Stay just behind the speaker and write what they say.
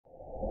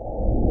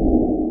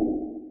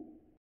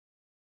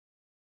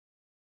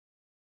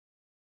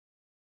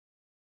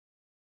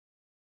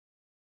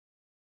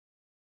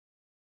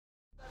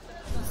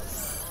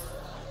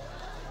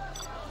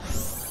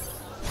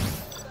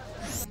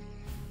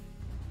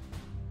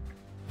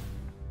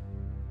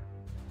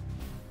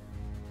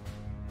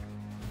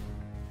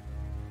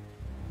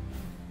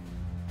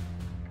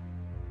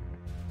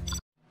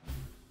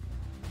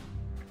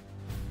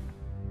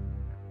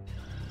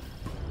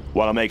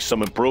Want to make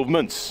some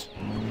improvements?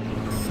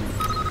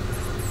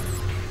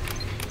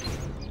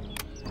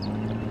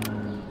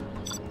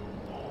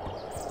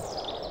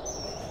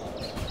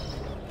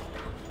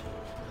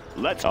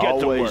 Let's get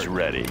to work. Always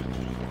ready.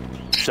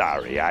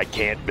 Sorry, I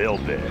can't build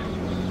there.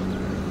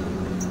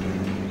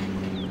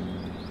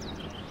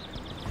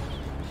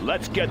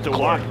 Let's get to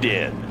Clocked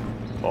in.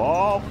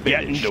 All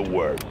getting to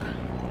work.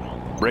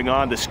 Bring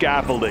on the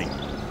scaffolding.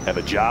 Have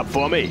a job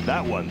for me?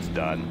 That one's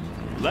done.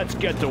 Let's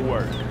get to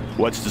work.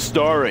 What's the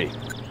story?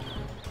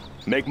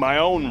 Make my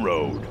own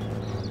road.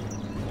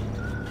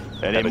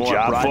 Any more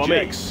job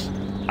projects? For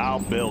me? I'll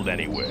build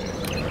anywhere.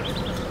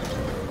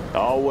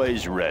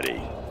 Always ready.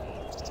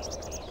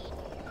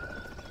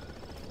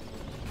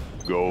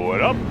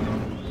 Going up.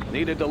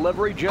 Need a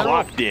delivery,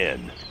 General? Clocked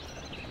in.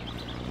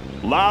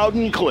 Loud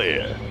and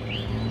clear.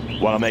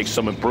 Want to make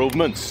some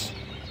improvements?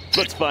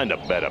 Let's find a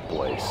better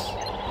place.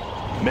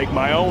 Make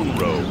my own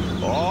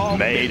road. All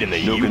made in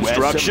the new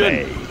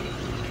construction.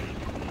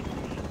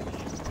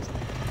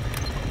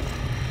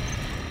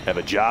 Have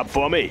a job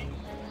for me?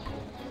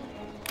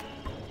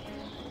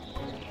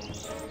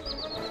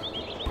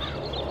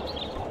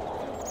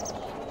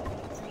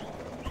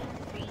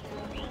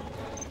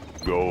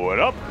 Going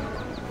up.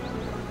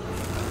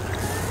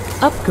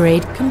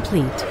 Upgrade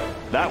complete.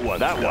 That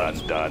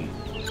one's done.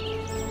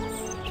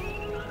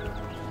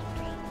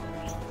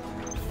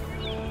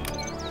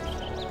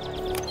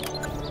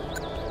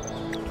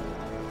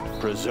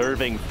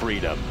 Preserving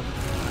freedom.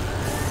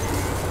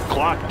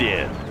 Clocked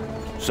in.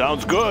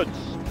 Sounds good.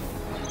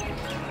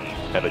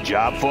 Have a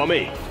job for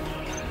me?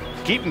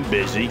 Keep him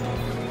busy.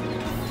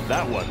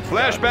 That one's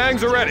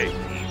Flashbangs are ready.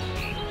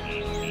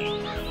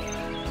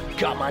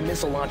 Got my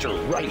missile launcher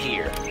right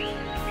here.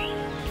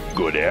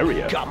 good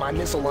area. Got my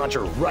missile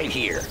launcher right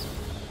here.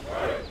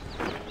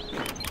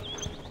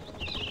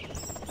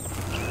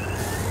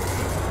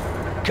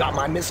 Got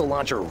my missile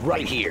launcher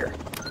right here.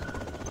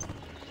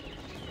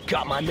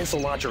 Got my missile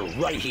launcher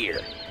right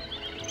here.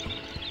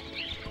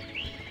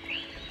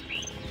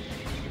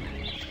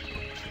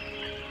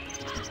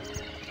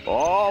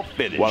 All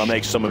finished. Want to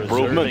make some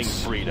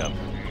improvements? Freedom.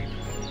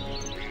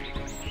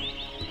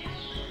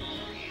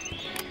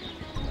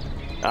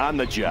 On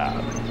the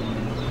job.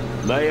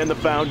 Laying the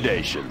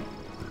foundation.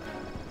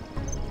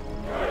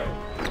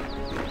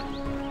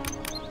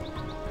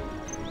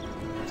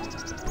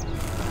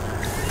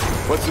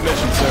 What's the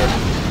mission,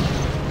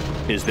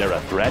 sir? Is there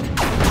a threat?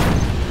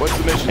 What's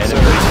the mission,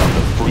 Enemies sir? on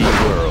the free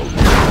world.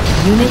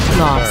 Unit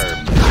lost.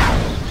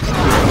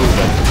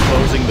 Moving,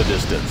 closing the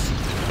distance.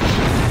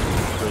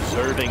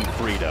 Preserving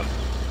freedom.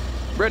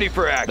 Ready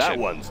for action. That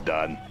one's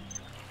done.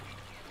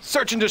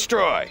 Search and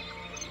destroy.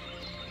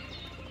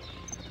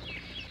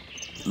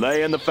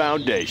 Laying the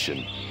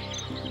foundation.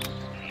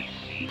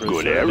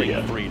 Good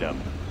area.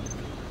 Freedom.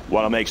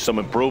 Want to make some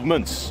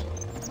improvements?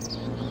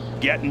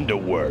 Getting to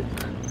work.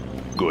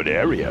 Good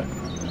area.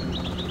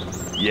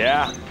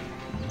 Yeah.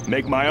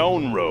 Make my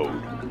own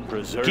road.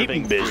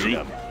 Preserving Keep busy.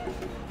 Freedom.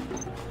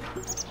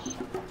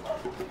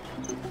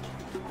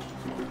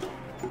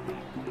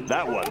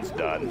 That one's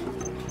done.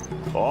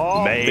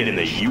 All made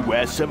finished. In the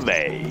US of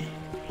A.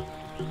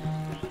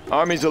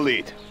 Army's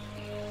elite.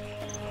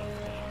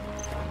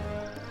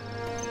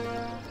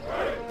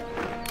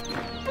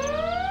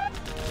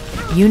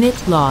 Unit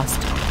lost.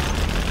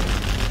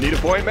 Need a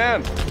point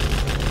man?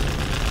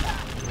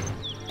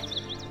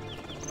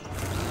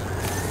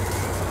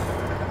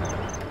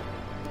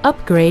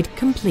 Upgrade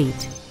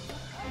complete.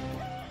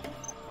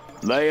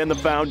 Laying the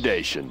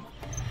foundation.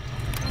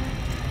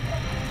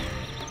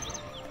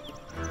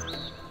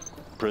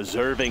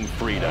 Preserving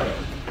freedom.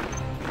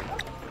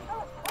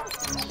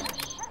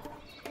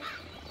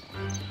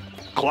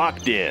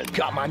 Clocked in.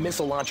 Got my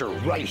missile launcher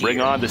right here.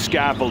 Bring on the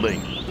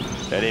scaffolding.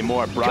 Any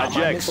more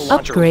projects?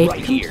 Upgrade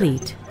right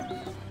complete. Here.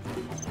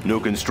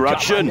 New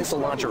construction. Got my missile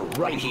launcher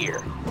right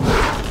here.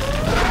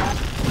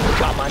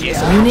 Got my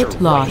missile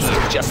Unit launcher lost.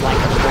 Right here, just like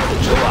the 4th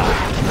of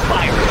July.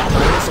 Fire. Got my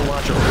missile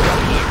launcher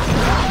right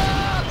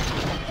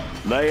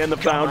here. Laying the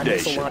Got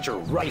foundation. my missile launcher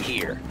right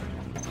here.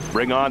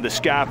 Bring on the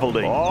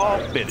scaffolding. All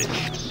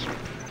finished.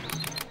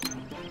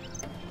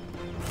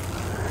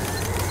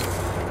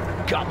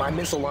 Got my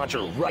missile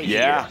launcher right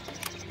Yeah.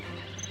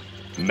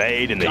 here.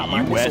 Made in the Got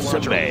my US missile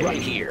of launcher A.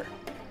 right here.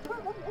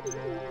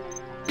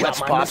 Let's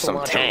Got my pop missile some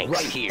launcher tanks.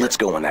 Right here. Let's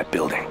go in that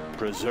building.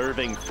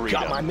 Preserving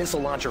freedom. Got my missile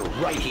launcher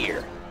right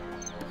here.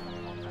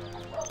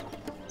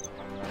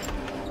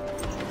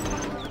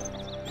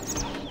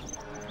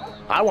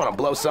 I want to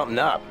blow something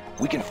up.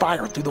 We can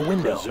fire through the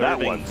window. That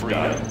one's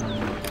done.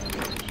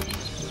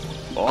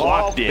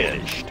 All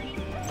finished.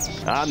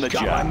 On the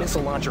Got job. my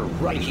missile launcher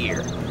right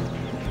here.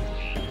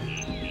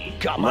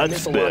 Got my Let's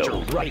missile build.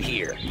 launcher right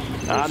here.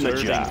 On the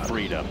job.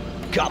 Freedom.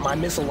 Got my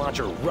missile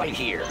launcher right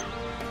here.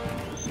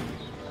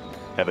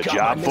 Have a Got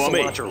job my for missile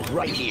me? launcher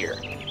right here.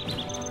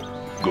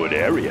 Good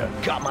area.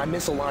 Got my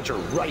missile launcher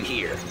right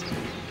here.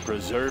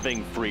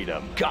 Preserving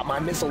freedom. Got my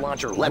missile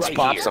launcher Let's right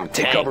pop here. some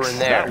Take cover tanks. in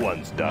there. That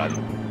one's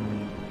done.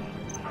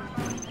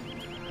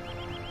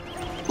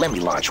 Let me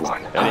launch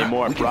one. Any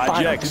more we can fire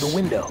projects? through the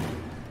window.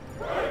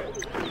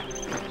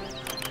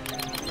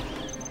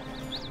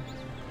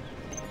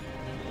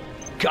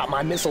 Got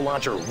my missile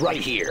launcher right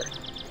here.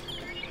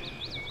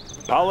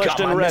 Polished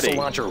Got my and ready.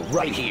 missile launcher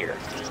right here.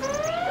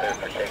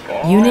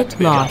 Unit Got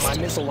my lost.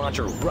 missile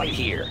launcher right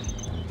here.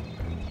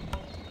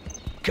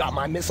 Got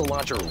my missile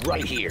launcher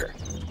right here.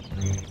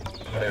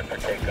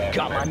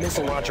 Got my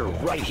missile launcher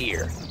right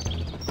here.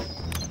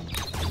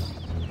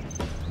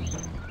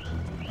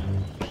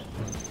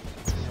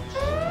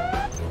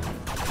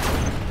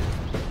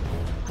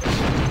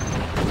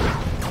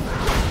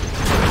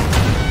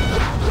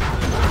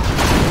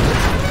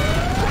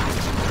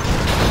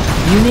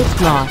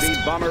 Unit lost. Speed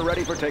bomber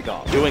ready for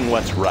takeoff. Doing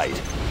what's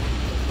right.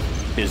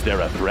 Is there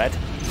a threat?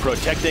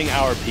 Protecting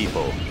our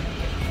people.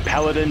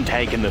 Paladin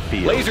tank in the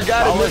field. Laser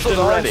guided Polished missiles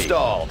and are ready.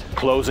 installed.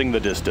 Closing the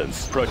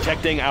distance.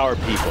 Protecting our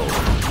people.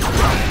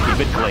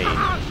 Keep it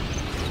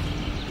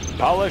clean.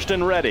 Polished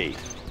and ready.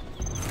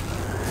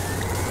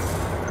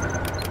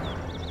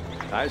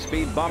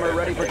 High-speed bomber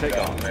ready for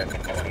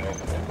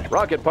takeoff.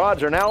 Rocket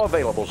pods are now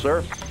available,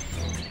 sir.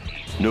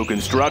 New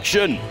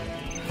construction.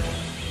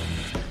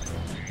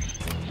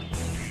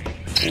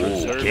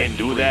 Ooh, can't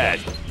do that.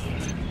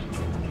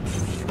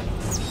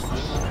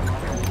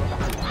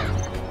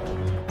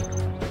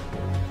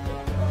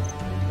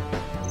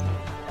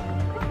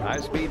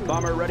 High-speed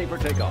bomber ready for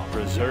takeoff.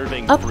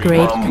 Preserving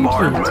Upgrade freedom.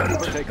 complete. Ready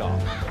for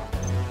takeoff.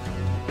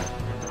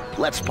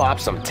 Let's pop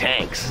some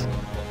tanks.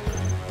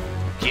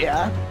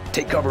 Yeah?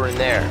 Take cover in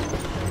there.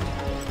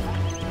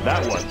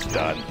 That one's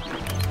done.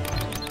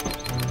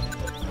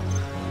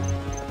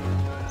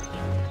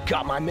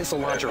 Got my missile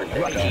launcher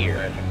right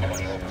here.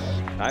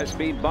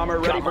 High-speed bomber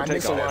ready Got for my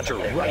missile takeoff.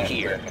 launcher right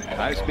here.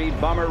 High-speed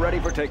bomber ready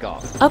for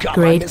takeoff. Got my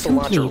Upgrade missile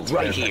launcher complete.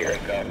 right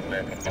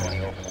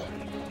here.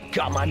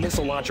 Got my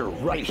missile launcher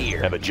right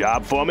here. Have a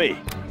job for me?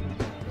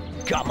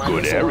 Got my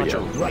Good missile area.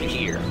 launcher right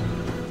here.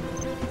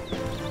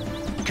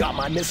 Got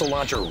my missile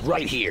launcher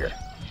right here.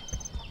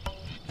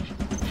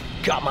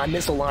 Got my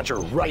missile launcher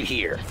right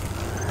here.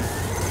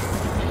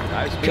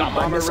 High-speed Got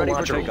my bomber missile ready for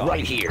launcher takeoff.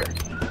 right here.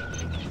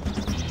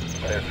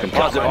 Composite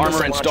Got my armor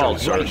missile installed,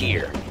 launcher sir. right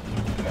here.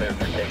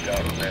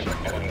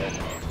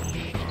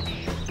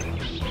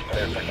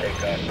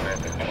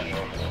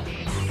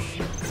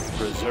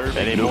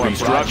 Preserving any more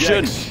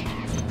construction?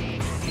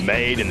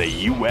 Made in the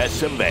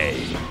US of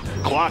A.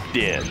 Clocked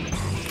in.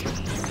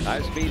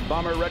 High-speed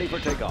bomber ready for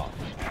takeoff.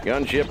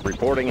 Gunship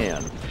reporting in.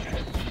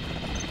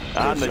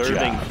 On the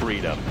Preserving job.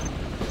 Freedom.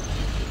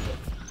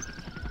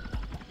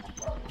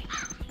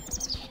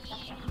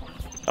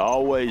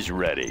 Always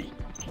ready.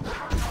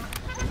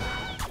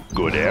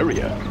 Good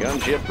area.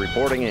 Gunship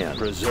reporting in.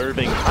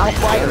 Preserving I'll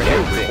fire at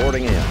Gunship anything.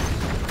 reporting in.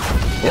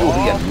 It'll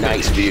be a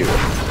nice view.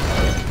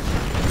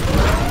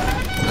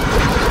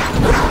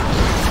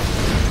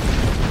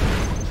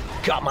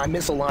 Got my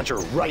missile launcher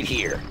right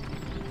here.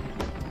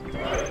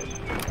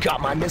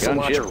 Got my missile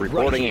launcher Gunship right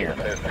reporting in. here.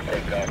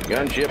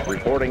 Gunship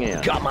reporting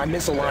in. Got my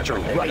missile launcher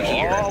right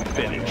here. all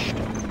finished.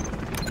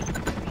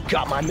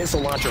 Got my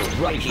missile launcher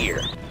right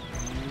here.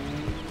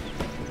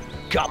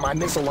 Got my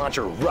missile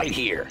launcher right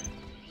here.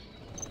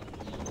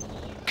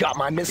 Got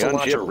my missile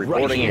launcher Gunship right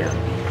reporting here. in.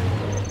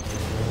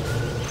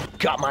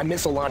 Got my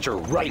missile launcher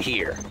right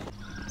here.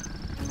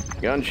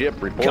 Gunship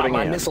Got reporting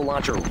my in. missile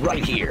launcher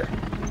right here.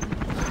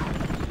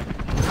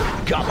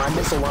 Got my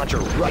missile launcher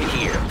right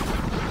here.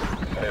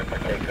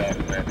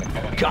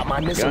 Got my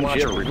missile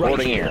launcher Gunship right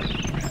reporting here.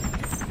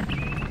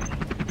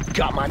 in.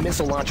 Got my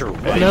missile launcher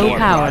right Any Low more here.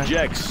 power.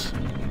 projects?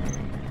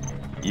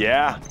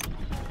 Yeah.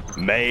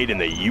 Made in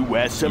the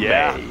US of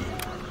Yeah. A.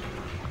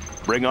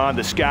 Bring on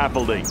the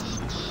scaffolding.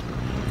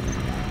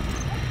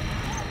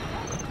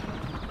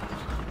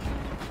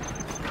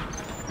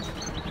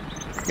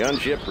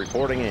 Gunship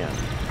reporting in.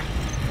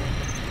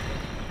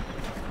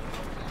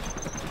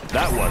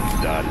 That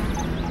one's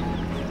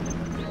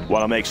done.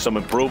 Want to make some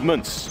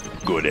improvements?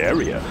 Good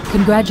area.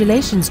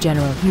 Congratulations,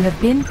 General. You have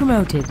been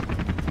promoted.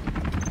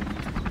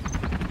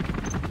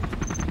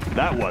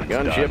 That one's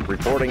Gunship done.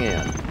 reporting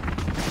in.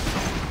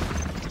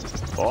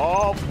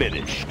 All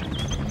finished.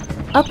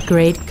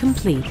 Upgrade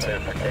complete.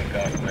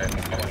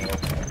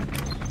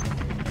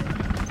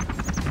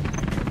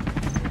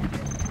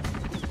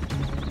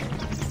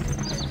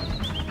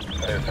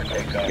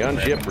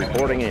 Gunship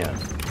reporting in.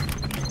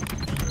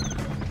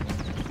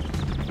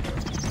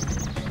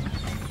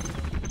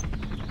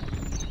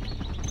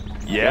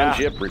 Yeah.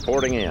 Gunship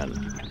reporting in.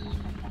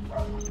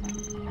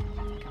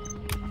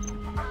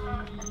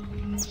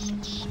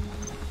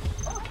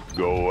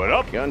 Going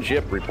up.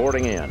 Gunship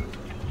reporting in.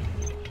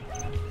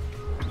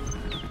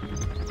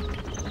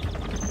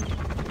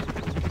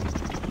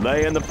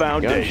 Laying the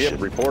foundation.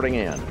 Gunship reporting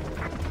in.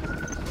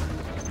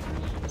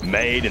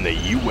 Made in the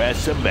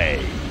US of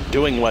A.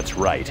 Doing what's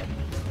right.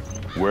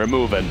 We're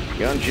moving.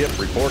 Gunship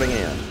reporting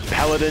in.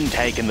 Paladin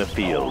tank in the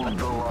field.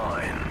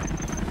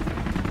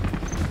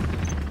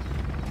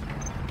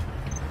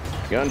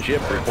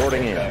 Gunship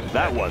reporting in.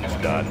 That one's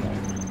done.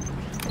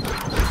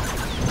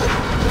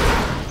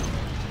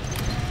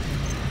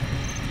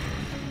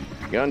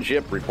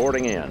 Gunship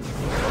reporting in.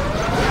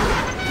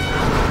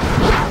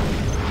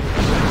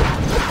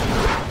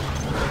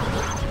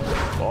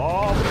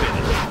 All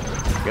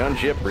finished.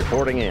 Gunship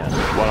reporting in.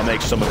 Want to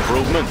make some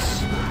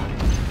improvements?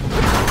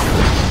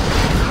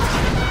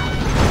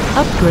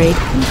 Upgrade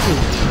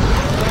complete.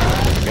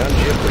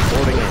 Gunship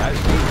reporting in.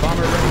 High-speed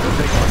bomber ready for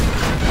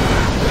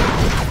takeoff.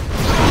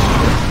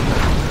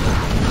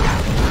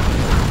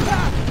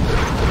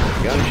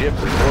 Gunship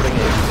reporting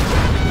in.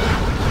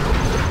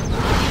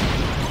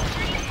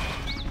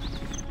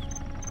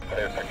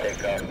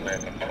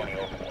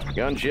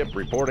 Gunship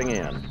reporting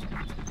in.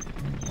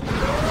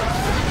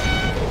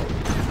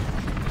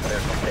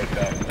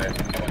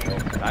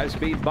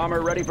 High-speed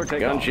bomber ready for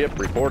takeoff. Gunship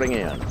reporting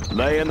in.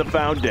 Laying the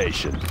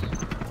foundation.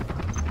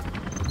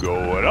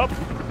 Going up.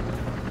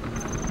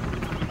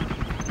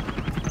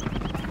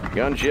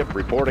 Gunship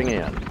reporting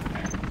in.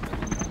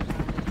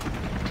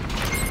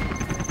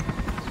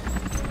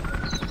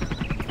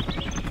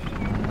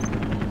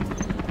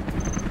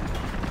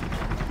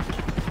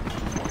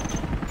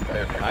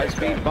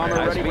 High-speed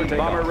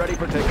bomber ready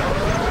for takeoff.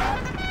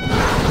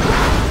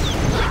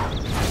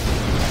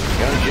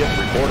 Gunship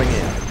reporting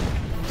in.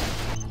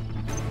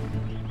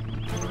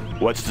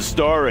 What's the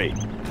story?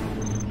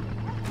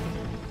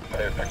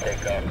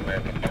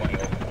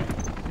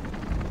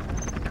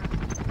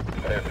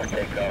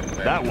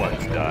 That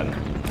one's done.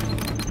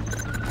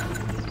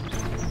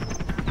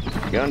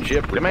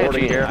 Gunship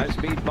reporting here.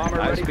 High-speed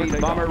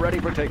bomber ready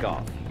for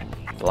takeoff.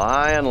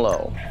 Flying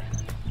low.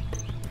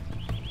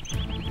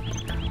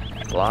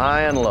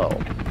 Flying low.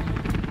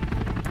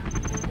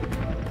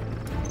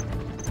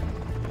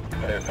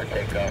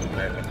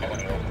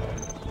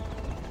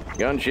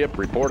 Gunship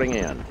reporting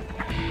in.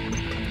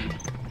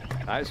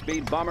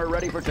 High-speed bomber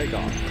ready for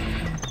takeoff.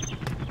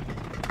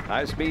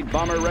 High-speed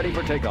bomber ready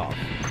for takeoff.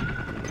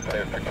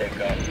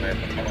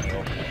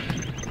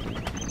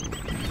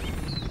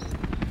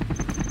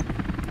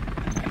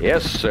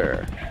 Yes,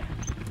 sir.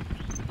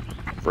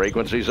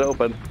 Frequency's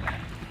open.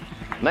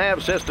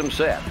 Nav system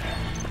set.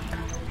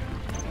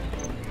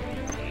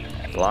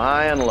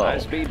 Flying low.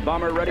 High-speed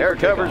bomber ready Air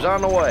for takeoff. cover's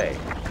on the way.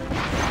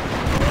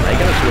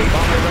 Making a sweep.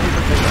 Bomber ready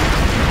for takeoff.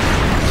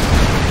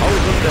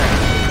 Hose them down.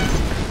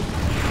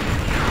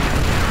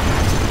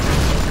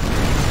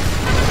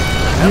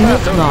 How about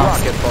Unit those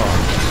lost. rocket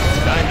bombs?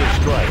 Time to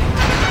strike.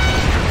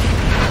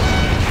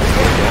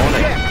 On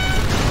it.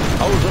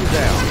 Hose them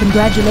down.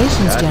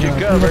 Congratulations, Got you General.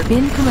 You covered. have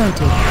been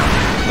promoted.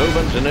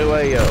 Moving to new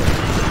AO.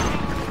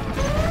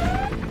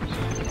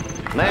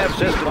 Nav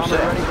system Bomber set.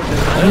 ready for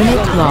takeoff.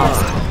 Unit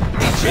lost.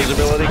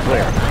 Visibility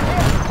clear.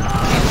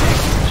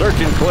 Search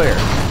and clear.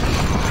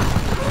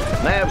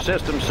 Nav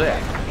system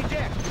set.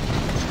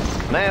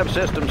 Nav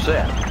system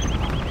set.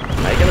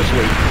 Making a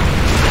sweep.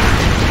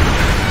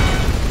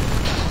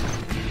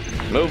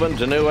 Moving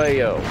to new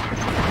AO.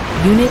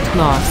 Unit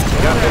lost.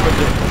 Got the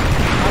position.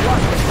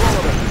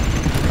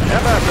 How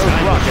about those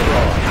rocket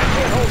launch?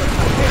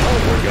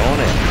 We're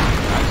going in.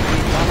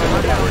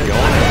 We're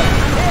going in.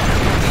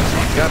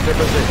 Got the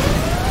position.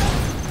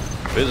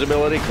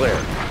 Visibility clear.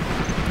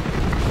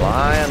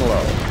 Flying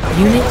low.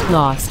 Unit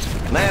lost.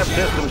 Nav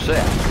system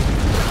set.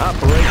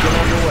 Operation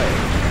underway.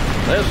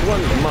 This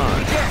one's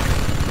mine.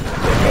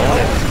 We're going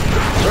in.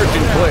 Search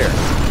and clear.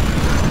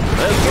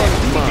 This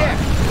one's mine.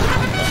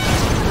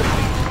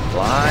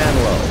 Flying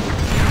low.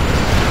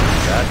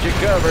 Got you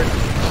covered.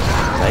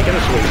 Making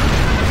a sweep.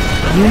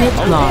 Unit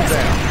Hose them lost.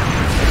 down.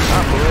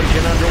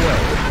 Operation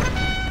underway.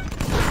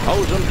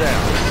 Hose them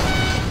down.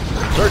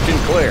 Search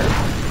and clear.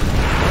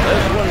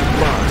 This one's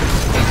mine.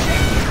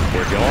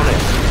 We're going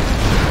in.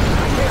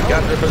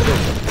 Got their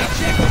position.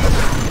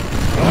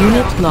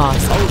 Unit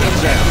lost. Hose them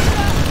down.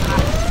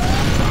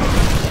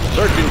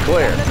 Search and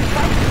clear.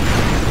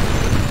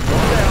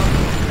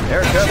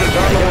 Air cover's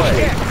on the way.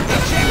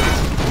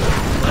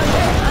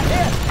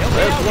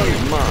 This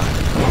one's mine.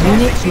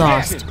 Unit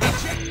lost.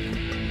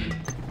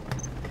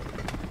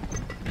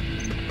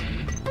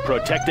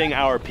 Protecting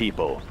our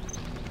people.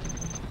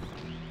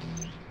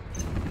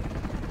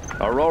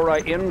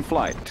 Aurora in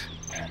flight.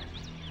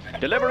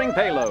 Delivering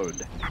payload.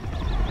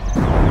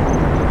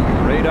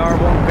 Radar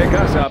won't pick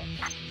us up.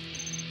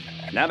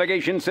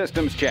 Navigation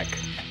systems check.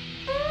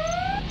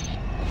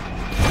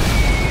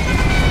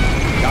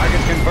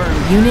 Target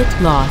confirmed.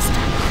 Unit lost.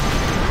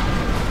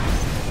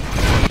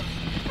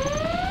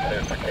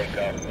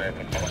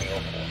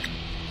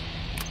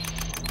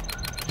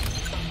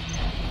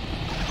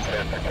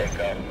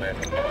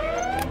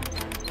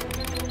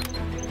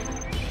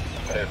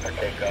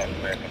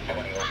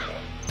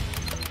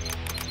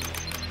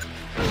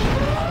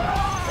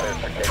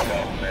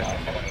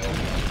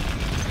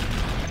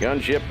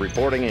 Gunship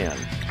reporting in.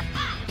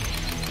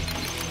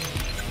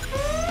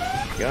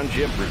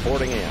 Gunship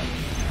reporting in.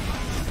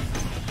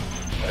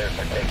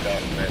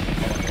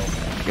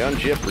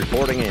 Gunship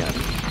reporting in.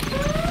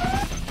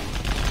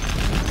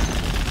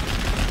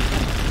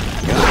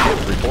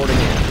 Gunship reporting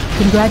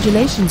in.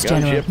 Congratulations,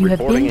 General. Gunship You have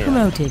reporting been in.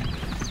 promoted.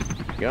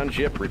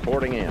 Gunship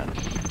reporting in.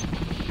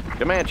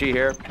 Comanche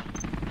here.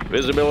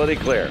 Visibility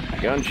clear.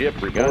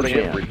 Gunship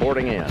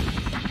reporting in.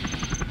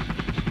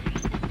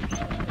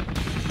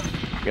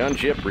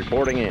 Gunship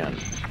reporting in.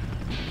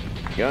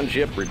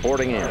 Gunship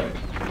reporting in.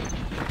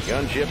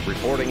 Gunship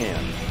reporting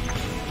in.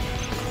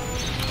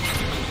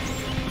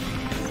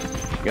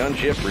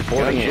 Gunship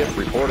reporting in.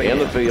 Reporting in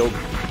the field.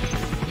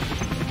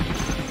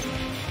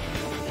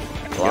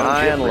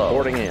 Gunship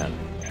reporting in.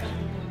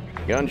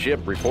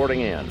 Gunship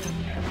reporting in.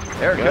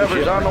 Air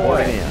cover's on the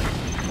way.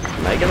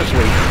 Making a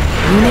sweep.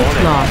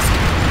 Unit lost.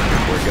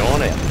 We're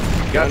going in.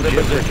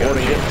 Gunship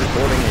reporting in.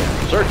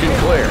 Search and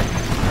clear.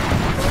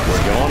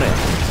 We're going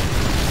in.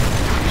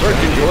 Search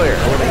and clear.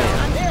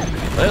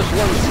 This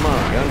one's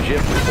mine.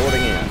 Gunship reporting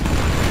in.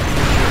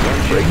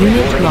 Gunship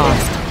Unit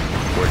lost.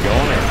 We're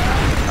going in.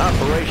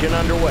 Operation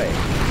underway.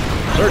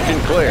 Search and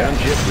clear.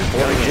 Gunship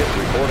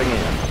reporting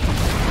in.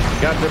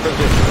 Got the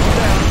position.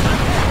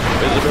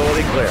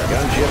 Visibility clear.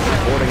 Gunship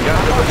reporting.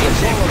 Got the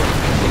position.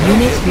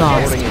 Unit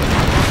lost.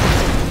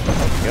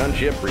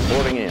 Gunship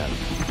reporting in.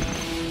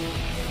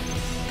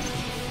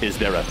 Is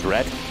there a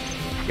threat?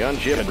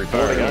 Gunship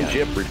reporting.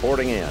 Gunship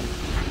reporting in.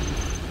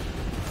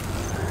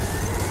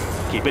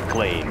 Keep it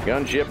clean.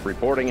 Gunship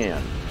reporting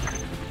in.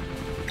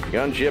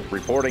 Gunship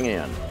reporting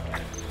in.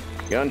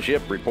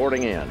 Gunship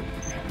reporting in.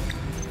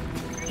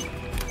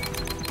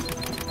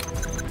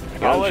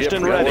 Polished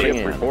and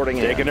ready. Reporting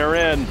in. Taking her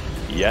in.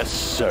 Yes,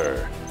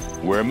 sir.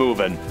 We're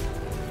moving.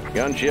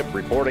 Gunship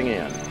reporting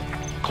in.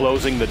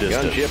 Closing the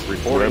distance. Gunship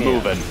reporting We're in.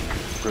 moving.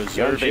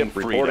 Preserving Gunship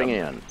reporting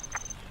freedom. in.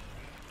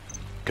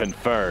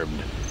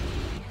 Confirmed.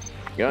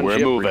 Gunship We're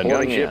moving.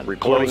 reporting in.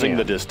 Closing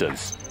the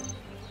distance.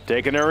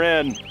 Taking her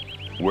in.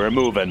 We're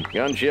moving.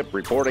 Gunship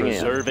reporting in.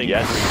 Preserving.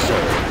 Yes,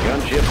 sir.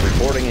 Gunship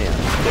reporting in.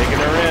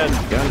 Taking her in.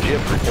 Gunship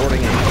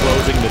reporting in.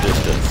 Closing the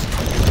distance.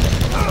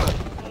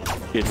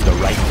 It's the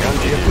right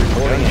Gunship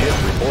reporting in.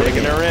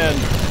 Taking her in.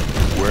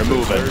 We're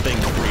moving. Preserving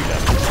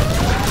freedom.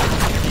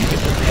 You can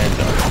depend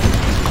on it.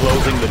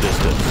 Closing the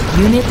distance.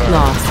 Unit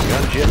lost.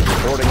 Gunship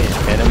reporting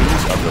in.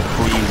 Enemies of the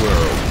free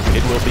world.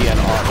 It will be an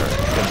honor.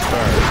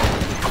 Confirmed.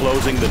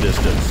 Closing the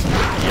distance.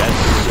 Yes,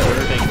 sir.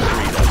 Preserving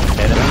freedom.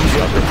 Enemies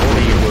of the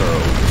free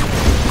world.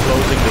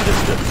 Closing the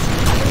distance.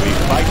 We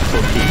fight for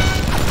peace.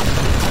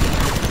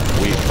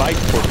 We fight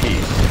for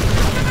peace.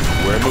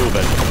 We're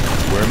moving.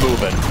 We're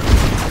moving.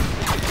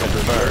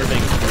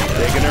 Confirming.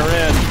 Taking her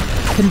in.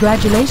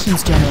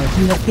 Congratulations, General.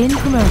 You have been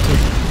promoted.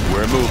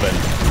 We're moving.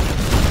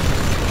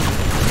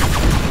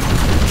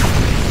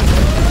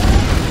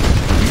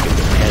 You can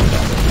depend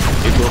on it.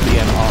 It will be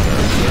an honor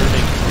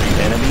serving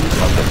enemies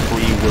of the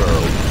free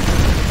world.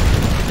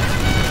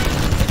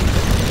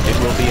 It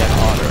will be an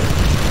honor.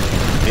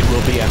 It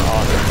will be an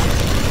honor.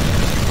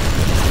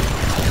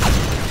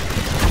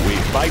 We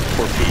fight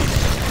for peace.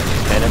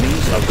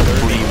 Enemies of the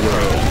free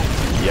world.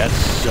 Yes,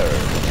 sir.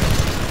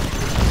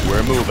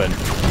 We're moving.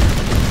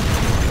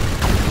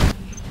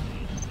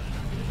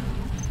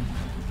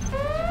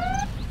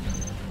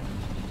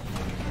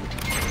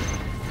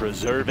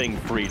 Preserving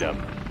freedom.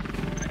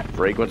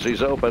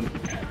 Frequency's open.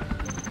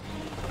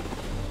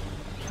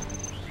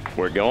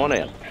 We're going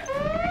in.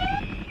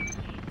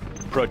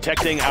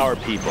 Protecting our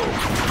people.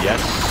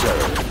 Yes, sir.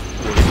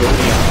 It will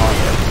be an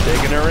honor.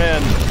 Taking her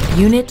in.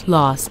 Unit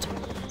lost. We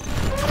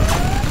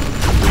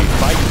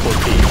fight for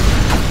peace.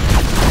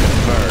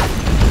 Confirmed.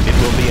 It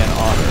will be an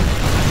honor.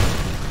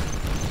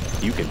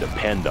 You can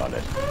depend on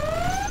it.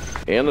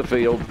 In the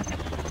field.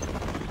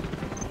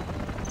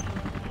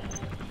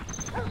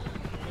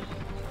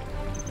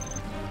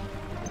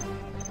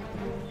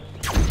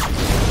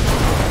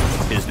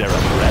 Is there a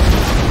threat?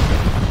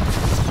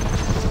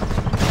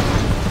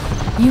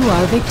 You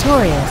are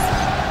victorious.